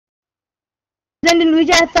Then in which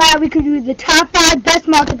I thought we could do the top 5 best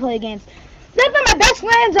multiplayer games. Some of my best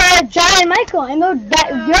friends are John and Michael, and they're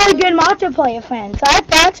really good multiplayer friends. So I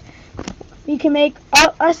thought we can make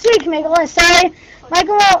us three can make a list. Sorry,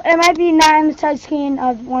 Michael, it might be not on the touch screen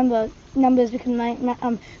of one of the numbers because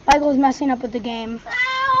Michael's messing up with the game.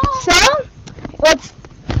 So let's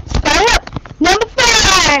start up. Number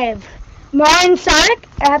 5, Mario Sonic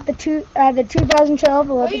at the 2012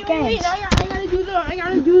 Olympic Games. I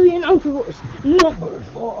gotta do the announcers. Number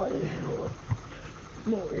 5,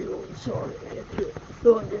 Mario Sonic at the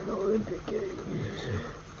London Olympic Games.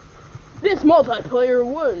 This multiplayer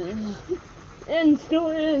was, and still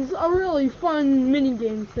is, a really fun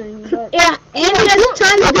mini-game thing. But yeah, and there's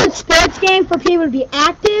tons of good sports games for people to be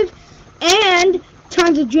active, and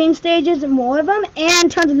tons of dream stages, and more of them,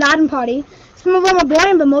 and tons of Latin party. Some of them are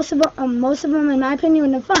boring, but most of them, in my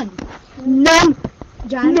opinion, are fun.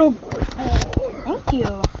 John? Number 4, Thank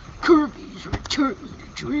you. Kirby's Return to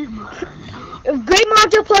Dreamland. A great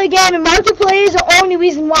multiplayer game, and multiplayer is the only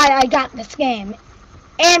reason why I got this game.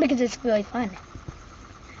 And because it's really fun.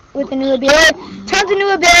 With the new ability, tons of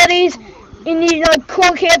new abilities, and you know,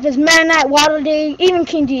 cool characters, Meta Knight, Waddle Dee, even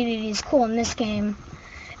King Dedede is cool in this game.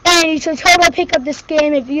 And you should totally pick up this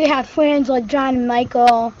game if you have friends like John and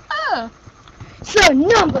Michael. So,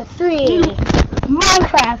 number 3,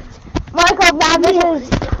 Minecraft. Michael, now this is...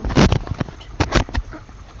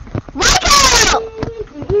 Michael!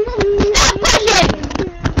 Stop pushing!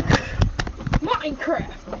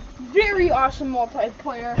 Minecraft. Very awesome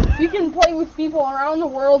multiplayer. You can play with people around the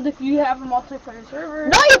world if you have a multiplayer server.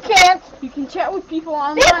 No, you can't! You can chat with people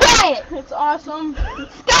online. Be quiet! It's awesome.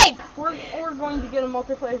 Skype! We're going to get a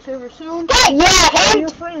multiplayer server soon. Skype! Yeah, Your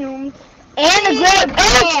friends. and a great...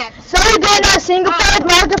 So good at single player,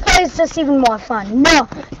 multiplayer is just even more fun. No.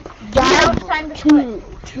 Now it's time to quit.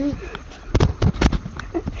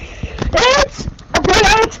 It's a bit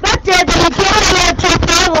unexpected that you can't have top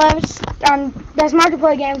 5 lists on best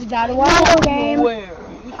multiplayer games without a Wario game.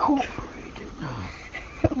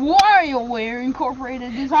 WarioWare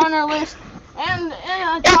Incorporated is on our list, and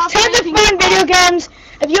It's tons of fun video games.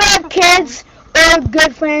 If you have kids or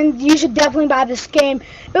good friends, you should definitely buy this game.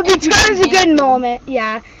 It'll be tons of good moments.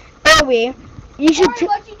 Yeah. You should.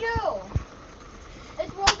 What you do? This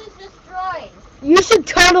world is destroyed. You should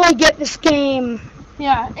totally get this game.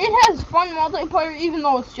 yeah, it has fun multiplayer even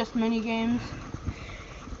though it's just mini games.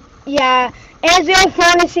 Yeah, and it's really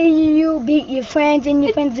fun to see you beat your friends and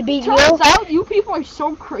your friends to beat you. Turns out you people are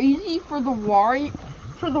so crazy for the Wario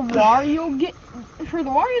that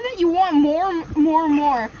you want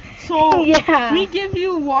more. So Yeah. we give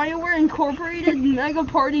you WarioWare Incorporated Mega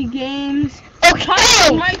Party games,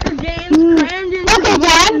 Okay. micro games, crammed into Okay,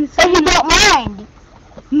 John, if you don't mind.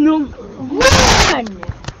 Number 1,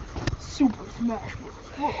 Super Smash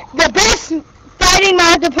Bros. the best fighting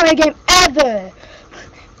multiplayer game ever.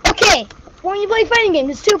 Okay, when you play fighting games,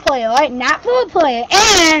 it's 2-player, right? Not 4-player.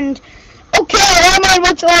 And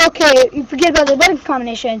you forget about the button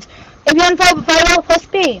combinations. If you want to follow the fighter, press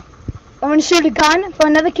B. I want to shoot a gun for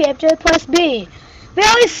another character, press B.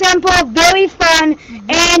 Very simple, very fun,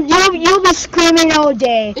 and you'll be screaming all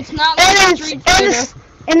day. It's not like Street Fighter.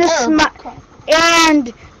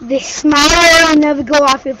 And the smile will never go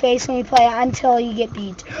off your face when you play it until you get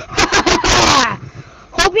beat.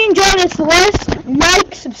 Hope you enjoyed this list.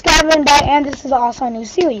 Like, subscribe, and bye. And this is also a new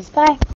series. Bye.